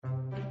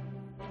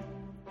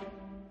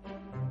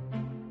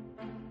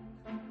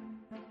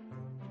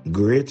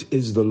Great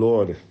is the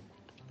Lord,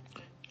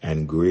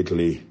 and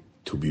greatly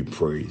to be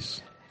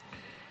praised.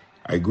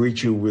 I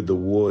greet you with the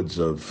words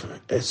of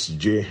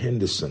S.J.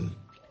 Henderson.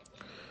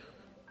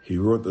 He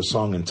wrote the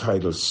song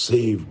entitled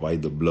Saved by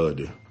the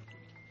Blood.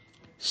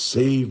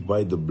 Saved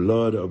by the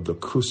blood of the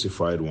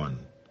crucified one.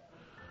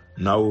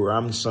 Now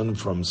ransomed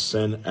from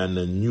sin and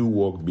a new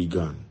walk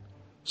begun.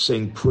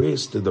 Sing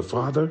praise to the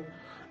Father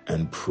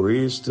and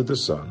praise to the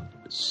Son.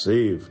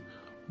 Saved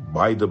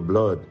by the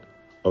blood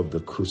of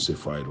the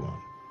crucified one.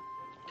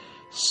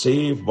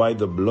 Saved by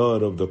the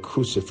blood of the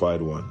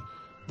crucified one.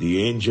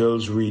 The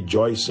angels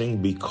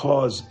rejoicing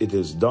because it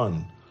is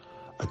done.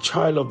 A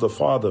child of the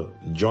Father,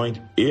 joint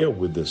heir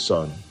with the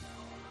Son.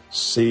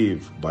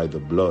 Saved by the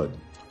blood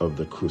of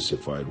the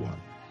crucified one.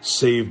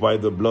 Saved by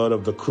the blood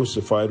of the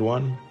crucified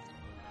one.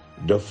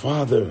 The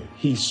Father,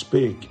 he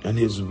spake, and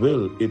his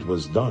will it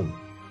was done.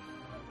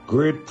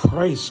 Great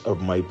price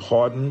of my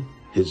pardon,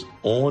 his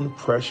own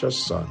precious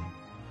Son.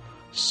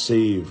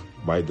 Saved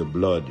by the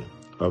blood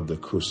of the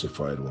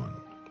crucified one.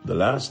 The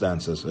last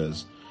answer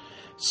says,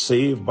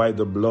 saved by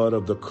the blood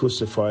of the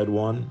crucified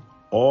one.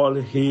 All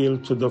hail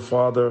to the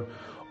Father,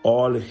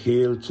 all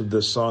hail to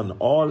the Son,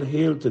 all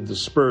hail to the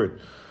Spirit,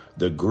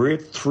 the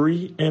great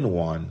three in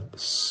one,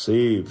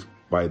 saved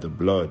by the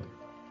blood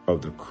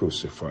of the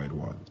crucified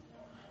one.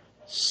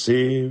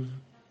 Save,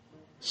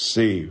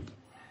 save.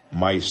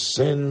 My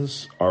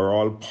sins are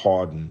all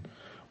pardoned.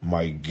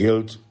 My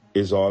guilt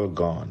is all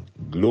gone.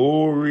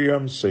 Glory,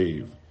 I'm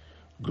saved.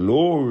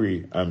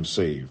 Glory, I'm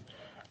saved.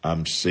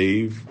 I'm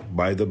saved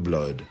by the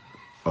blood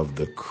of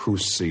the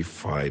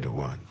crucified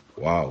one.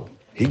 Wow.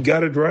 He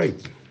got it right.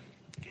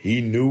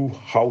 He knew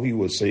how he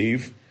was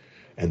saved,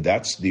 and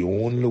that's the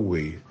only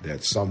way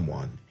that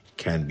someone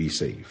can be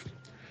saved.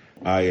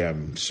 I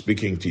am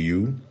speaking to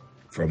you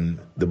from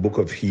the book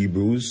of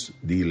Hebrews,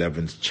 the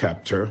 11th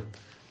chapter,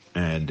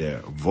 and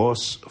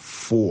verse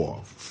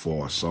 4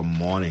 for some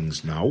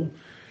mornings now.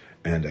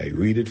 And I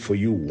read it for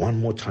you one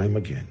more time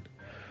again.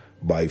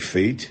 By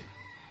faith,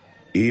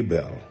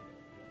 Abel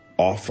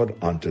offered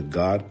unto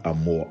God a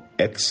more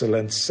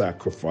excellent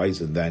sacrifice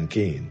than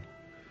Cain,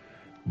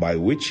 by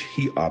which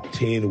he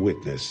obtained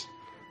witness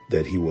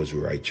that he was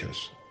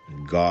righteous,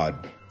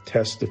 God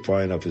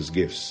testifying of his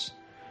gifts,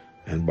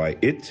 and by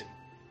it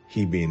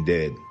he being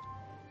dead,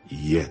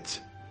 yet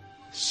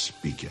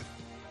speaketh.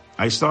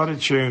 I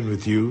started sharing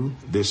with you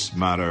this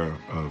matter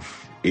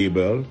of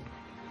Abel,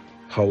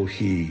 how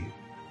he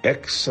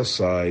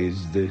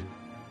exercised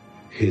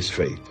his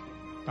faith.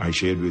 I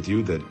shared with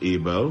you that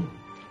Abel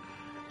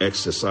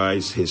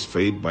exercised his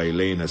faith by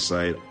laying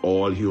aside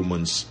all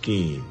human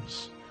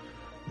schemes,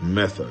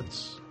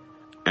 methods,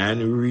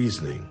 and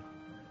reasoning,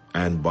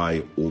 and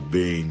by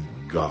obeying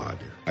God.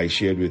 I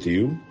shared with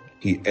you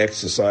he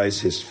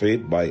exercised his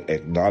faith by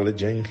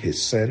acknowledging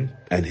his sin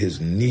and his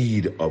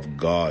need of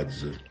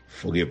God's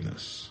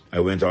forgiveness.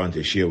 I went on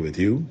to share with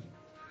you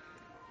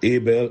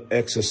Abel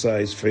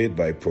exercised faith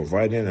by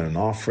providing an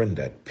offering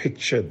that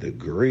pictured the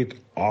great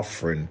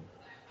offering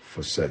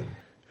for sin.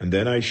 And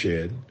then I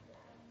shared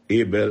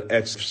Abel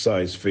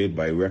exercised faith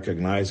by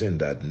recognizing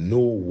that no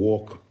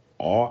work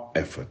or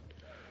effort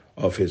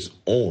of his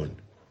own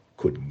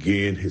could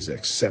gain his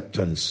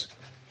acceptance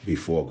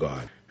before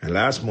God. And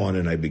last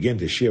morning I began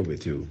to share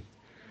with you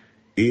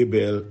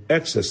Abel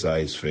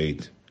exercised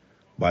faith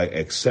by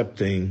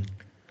accepting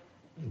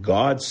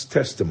God's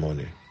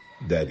testimony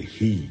that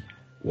he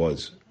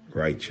was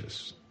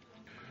righteous.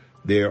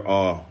 There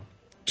are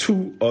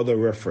two other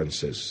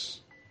references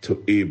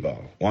to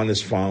Abel. One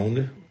is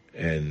found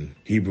in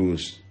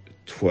Hebrews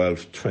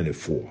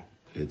 12:24.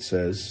 It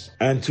says,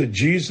 and to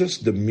Jesus,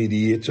 the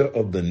mediator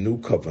of the new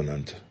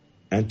covenant,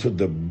 and to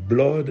the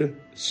blood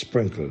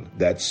sprinkled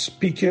that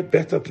speaketh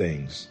better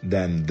things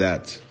than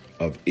that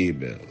of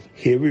Abel.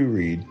 Here we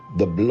read,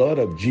 the blood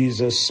of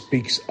Jesus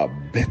speaks a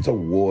better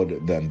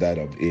word than that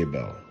of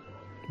Abel.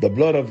 The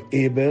blood of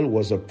Abel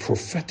was a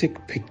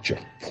prophetic picture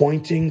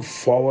pointing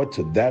forward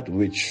to that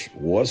which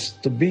was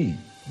to be.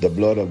 The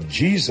blood of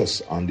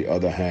Jesus, on the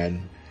other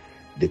hand,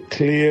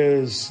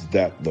 declares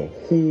that the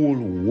whole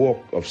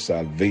work of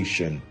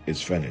salvation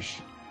is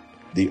finished.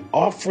 The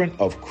offering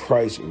of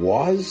Christ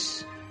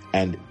was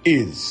and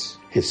is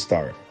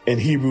historic. In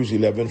Hebrews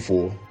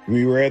 11:4,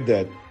 we read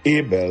that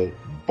Abel,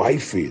 by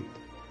faith,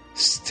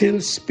 still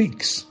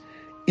speaks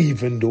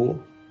even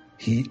though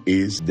he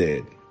is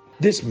dead.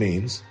 This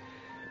means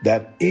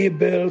that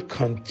Abel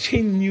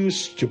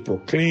continues to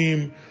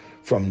proclaim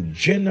from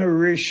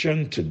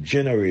generation to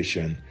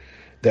generation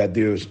that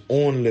there is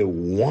only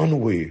one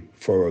way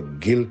for a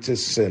guilty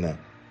sinner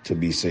to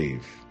be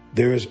saved.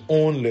 There is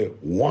only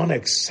one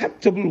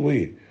acceptable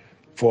way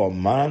for a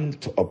man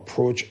to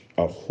approach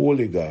a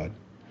holy God,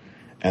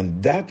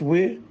 and that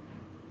way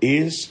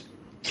is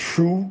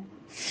through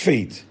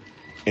faith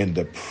in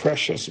the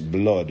precious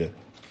blood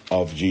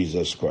of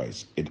Jesus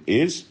Christ. It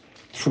is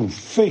through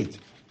faith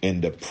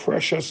in the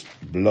precious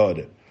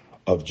blood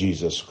of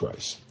Jesus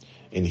Christ.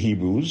 In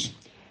Hebrews,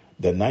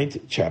 the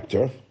 9th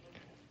chapter,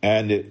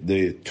 and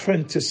the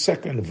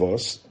 22nd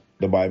verse,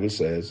 the Bible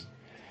says,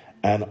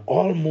 and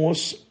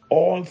almost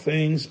all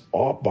things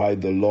are by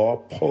the law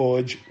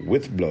purged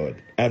with blood,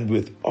 and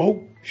without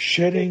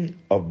shedding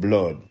of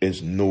blood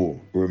is no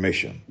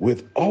remission.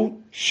 Without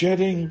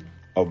shedding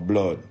of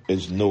blood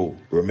is no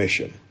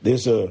remission.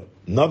 There's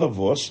another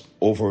verse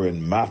over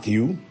in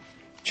Matthew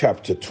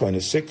chapter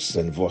 26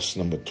 and verse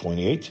number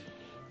 28.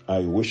 I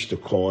wish to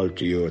call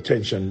to your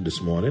attention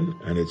this morning,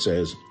 and it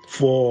says,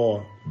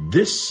 "For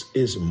this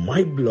is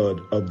my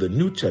blood of the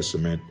New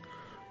Testament,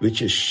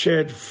 which is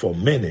shed for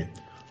many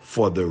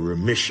for the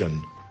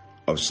remission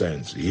of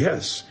sins."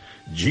 Yes,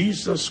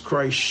 Jesus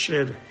Christ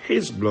shed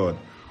his blood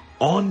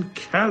on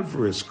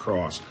Calvary's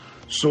cross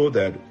so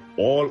that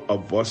all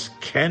of us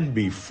can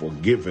be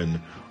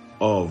forgiven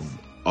of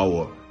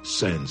our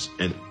sins.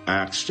 In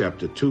Acts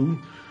chapter 2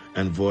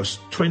 and verse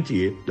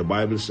 28, the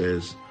Bible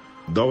says,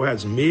 "Thou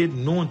hast made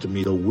known to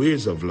me the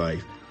ways of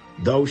life.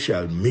 Thou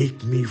shalt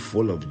make me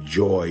full of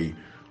joy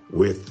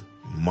with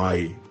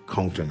my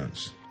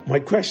countenance." My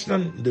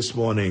question this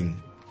morning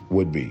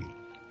would be,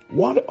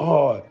 what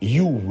are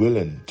you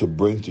willing to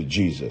bring to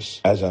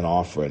Jesus as an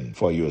offering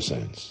for your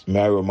sins?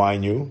 May I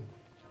remind you,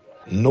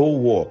 no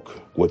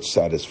work would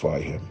satisfy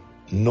him.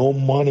 No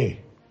money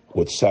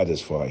would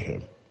satisfy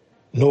him.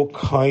 No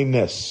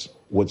kindness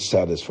would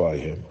satisfy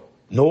him.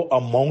 No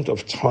amount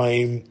of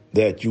time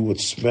that you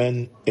would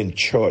spend in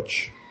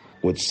church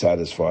would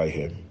satisfy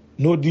him.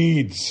 No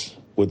deeds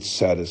would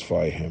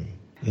satisfy him.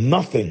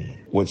 Nothing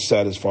would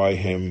satisfy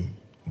him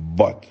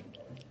but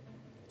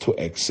to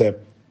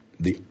accept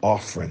the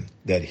offering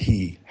that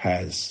he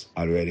has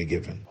already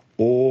given.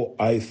 Oh,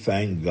 I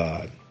thank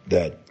God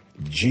that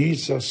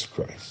Jesus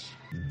Christ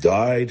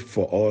died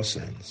for our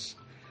sins.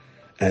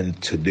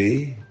 And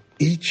today,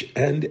 each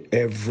and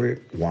every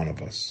one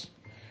of us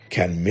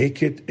can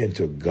make it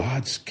into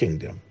God's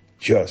kingdom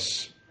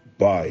just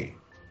by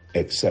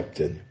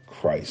accepting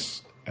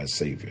Christ as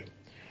Savior.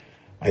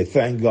 I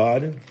thank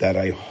God that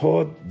I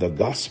heard the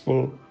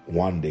gospel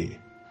one day,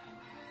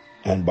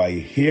 and by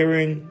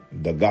hearing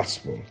the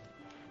gospel,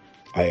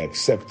 I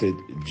accepted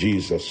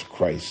Jesus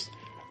Christ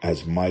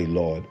as my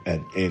Lord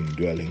and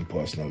indwelling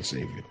personal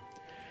Savior.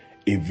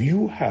 If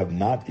you have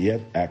not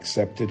yet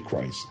accepted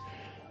Christ,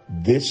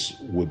 this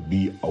would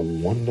be a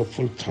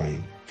wonderful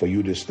time for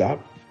you to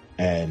stop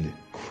and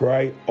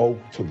cry out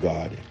to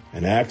God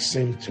and ask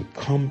him to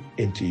come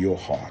into your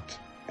heart,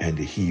 and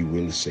he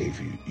will save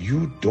you.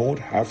 You don't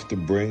have to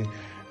bring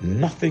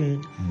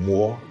nothing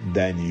more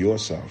than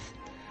yourself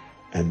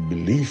and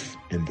belief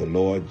in the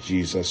Lord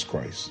Jesus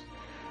Christ.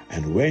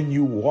 And when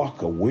you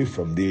walk away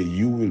from there,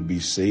 you will be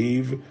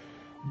saved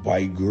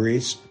by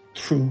grace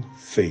through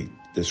faith.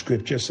 The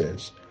scripture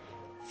says,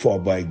 "For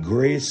by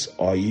grace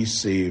are ye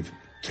saved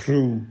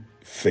through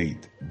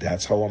faith."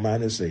 That's how a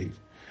man is saved.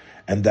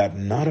 And that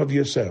not of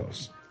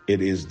yourselves,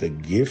 it is the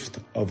gift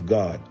of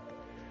God,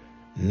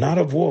 not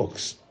of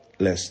works,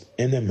 lest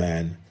any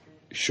man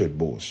should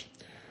boast.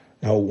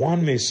 Now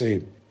one may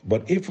say,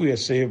 but if we are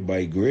saved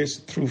by grace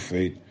through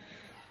faith,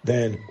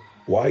 then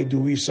why do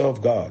we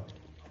serve God?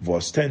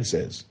 Verse 10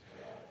 says,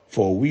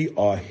 "For we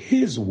are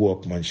his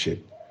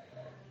workmanship,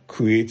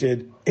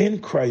 created in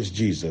Christ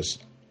Jesus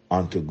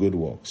unto good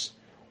works,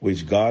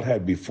 which God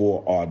had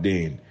before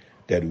ordained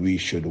that we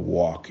should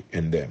walk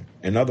in them."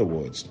 In other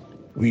words,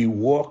 we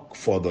work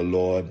for the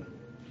Lord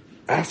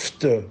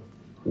after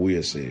we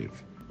are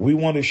saved. We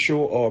want to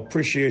show our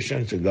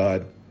appreciation to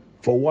God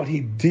for what he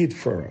did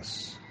for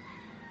us,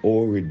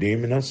 or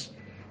redeeming us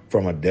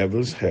from a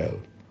devil's hell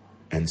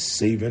and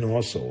saving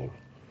our soul.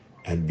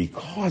 And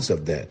because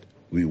of that,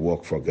 we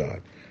work for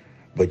God.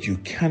 But you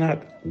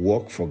cannot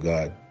work for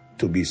God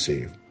to be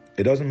saved.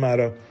 It doesn't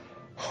matter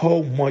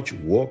how much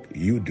work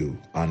you do,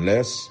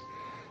 unless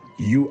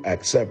you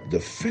accept the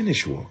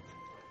finished work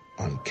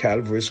on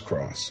Calvary's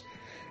cross,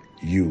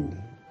 you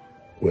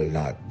will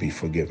not be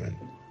forgiven.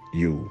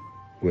 You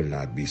will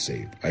not be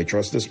saved. I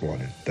trust this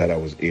morning that I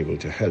was able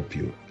to help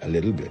you a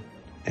little bit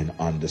in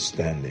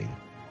understanding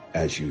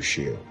as you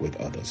share with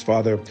others.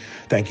 Father,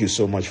 thank you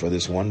so much for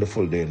this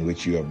wonderful day in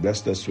which you have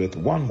blessed us with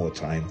one more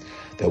time,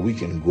 that we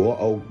can go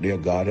out there,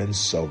 God, and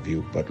serve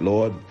you. But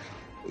Lord,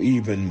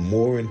 even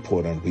more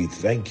important, we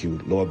thank you,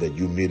 Lord, that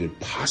you made it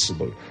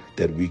possible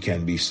that we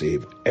can be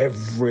saved.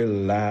 Every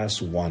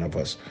last one of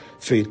us.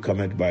 Faith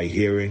cometh by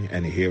hearing,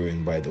 and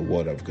hearing by the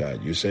word of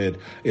God. You said,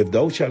 if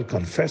thou shalt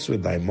confess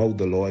with thy mouth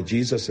the Lord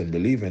Jesus and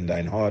believe in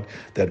thine heart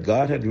that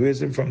God had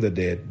raised him from the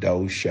dead,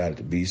 thou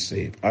shalt be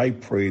saved. I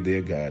pray,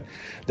 dear God,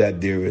 that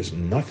there is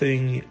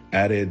nothing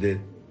added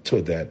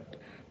to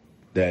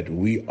that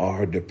we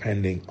are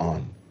depending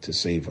on to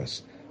save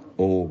us.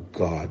 Oh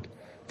God,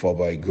 for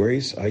by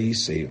grace are ye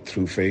saved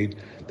through faith.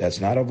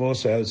 That's not of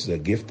ourselves, the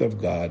gift of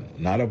God,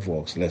 not of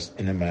works, lest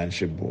any man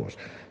should boast.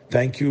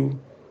 Thank you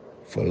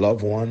for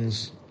loved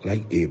ones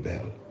like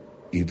Abel.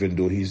 Even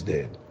though he's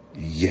dead,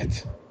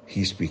 yet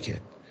he speaketh.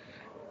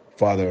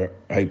 Father,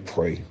 I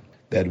pray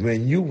that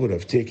when you would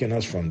have taken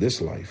us from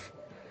this life,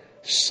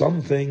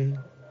 something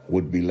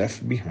would be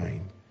left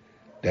behind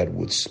that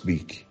would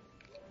speak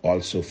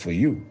also for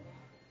you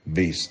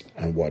based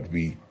on what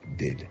we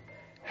did.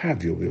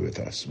 Have your way with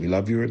us. We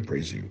love you and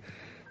praise you.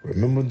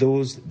 Remember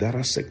those that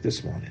are sick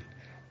this morning.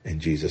 In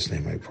Jesus'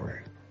 name I pray.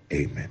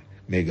 Amen.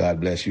 May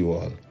God bless you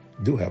all.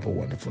 Do have a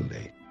wonderful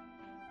day.